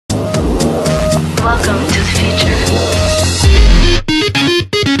Welcome to the future.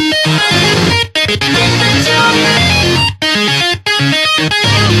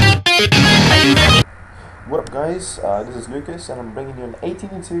 What up guys, this is Lucas and I'm bringing you an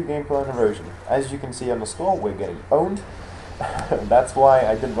 18-2 gameplay on erosion. As you can see on the score, we're getting owned. That's why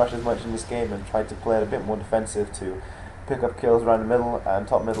I didn't rush as much in this game and tried to play it a bit more defensive to pick up kills around the middle and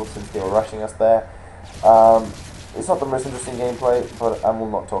top middle since they were rushing us there. It's not the most interesting gameplay, but I will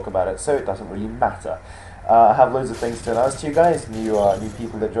not talk about it, so it doesn't really matter. I have loads of things to announce to you guys, new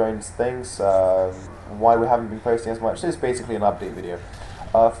people that joined things, why we haven't been posting as much. This is basically an update video.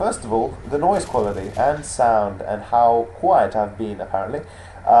 First of all, the noise quality and sound and how quiet I've been apparently.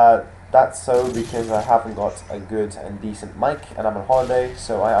 That's so because I haven't got a good and decent mic and I'm on holiday,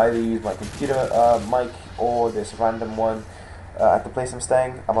 so I either use my computer mic or this random one at the place I'm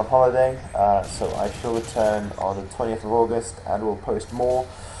staying. I'm on holiday, so I shall return on the 20th of August and will post more.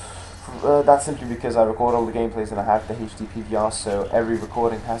 That's simply because I record all the gameplays and I have the HD PVR, so every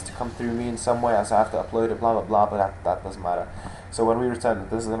recording has to come through me in some way, so I have to upload it, blah blah blah, but that doesn't matter. So when we return,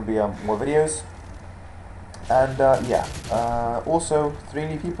 this is going to be more videos. And also 3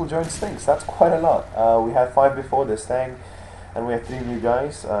 new people joined SphX. That's quite a lot. We had 5 before this thing, and we have 3 new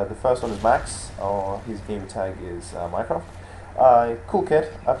guys. The first one is Max, or his game tag is Minecraft. Cool kid.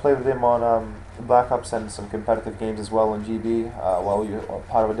 I played with him on Black Ops and some competitive games as well on GB. While we were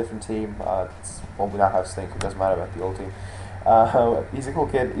part of a different team. Well, we now have SphX. It doesn't matter about the old team. He's a cool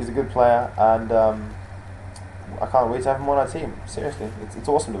kid. He's a good player, and I can't wait to have him on our team. Seriously, it's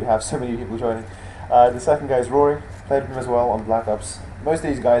awesome that we have so many people joining. The second guy is Rory. Played with him as well on Black Ops. Most of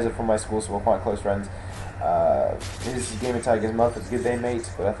these guys are from my school, so we're quite close friends. His gamer tag is Melted Good Day Mate,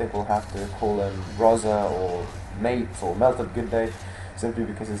 but I think we'll have to call him Rosa or Mate or Melted Good Day, simply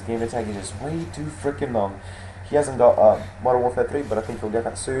because his gamer tag is just way too freaking long. He hasn't got Modern Warfare 3, but I think he'll get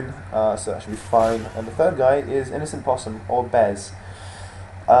that soon, so that should be fine. And the third guy is Innocent Possum, or Bez.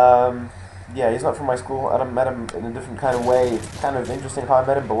 Yeah, he's not from my school, and I met him in a different kind of way. It's kind of interesting how I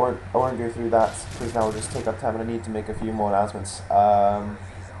met him, but I won't go through that, because now will just take up time, and I need to make a few more announcements.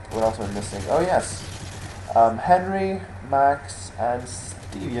 What else am I missing? Oh yes, Henry, Max, and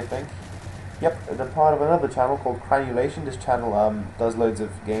Stevie, I think. Yep, they're part of another channel called Cranulation. This channel does loads of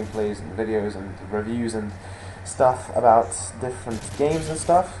gameplays and videos and reviews and stuff about different games and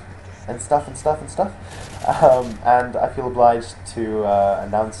stuff. And I feel obliged to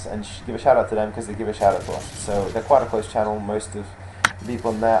announce and give a shout out to them because they give a shout out to us. So they're quite a close channel. Most of the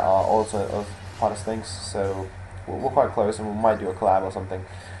people in there are also of part of SphX, so we're quite close and we might do a collab or something.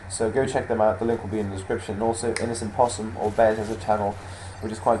 So go check them out. The link will be in the description. And also Innocent Possum or Bez has a channel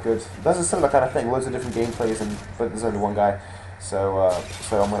which is quite good. Does a similar kind of thing. Loads of different gameplays, but there's only one guy. So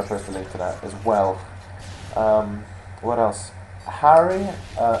I'm going to post a link to that as well. What else? Harry,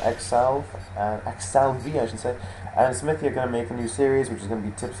 XLV, I should say, and Smithy are going to make a new series, which is going to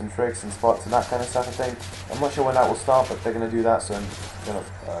be tips and tricks and spots and that kind of stuff, I think. I'm not sure when that will start, but they're going to do that, so I'm going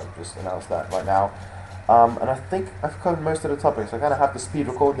to just announce that right now. And I think I've covered most of the topics. I kind of have to speed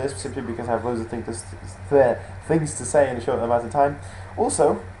record this, simply because I have loads of things to say in a short amount of time.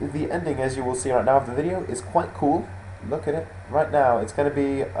 Also, the ending, as you will see right now of the video, is quite cool. Look at it. Right now, it's going to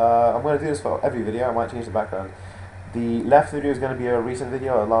be, I'm going to do this for every video, I might change the background. The left video is going to be a recent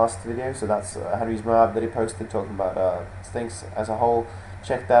video, a last video, so that's Henry's MOAB that he posted talking about SphX as a whole.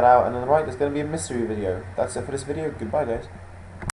 Check that out. And on the right, there's going to be a mystery video. That's it for this video. Goodbye, guys.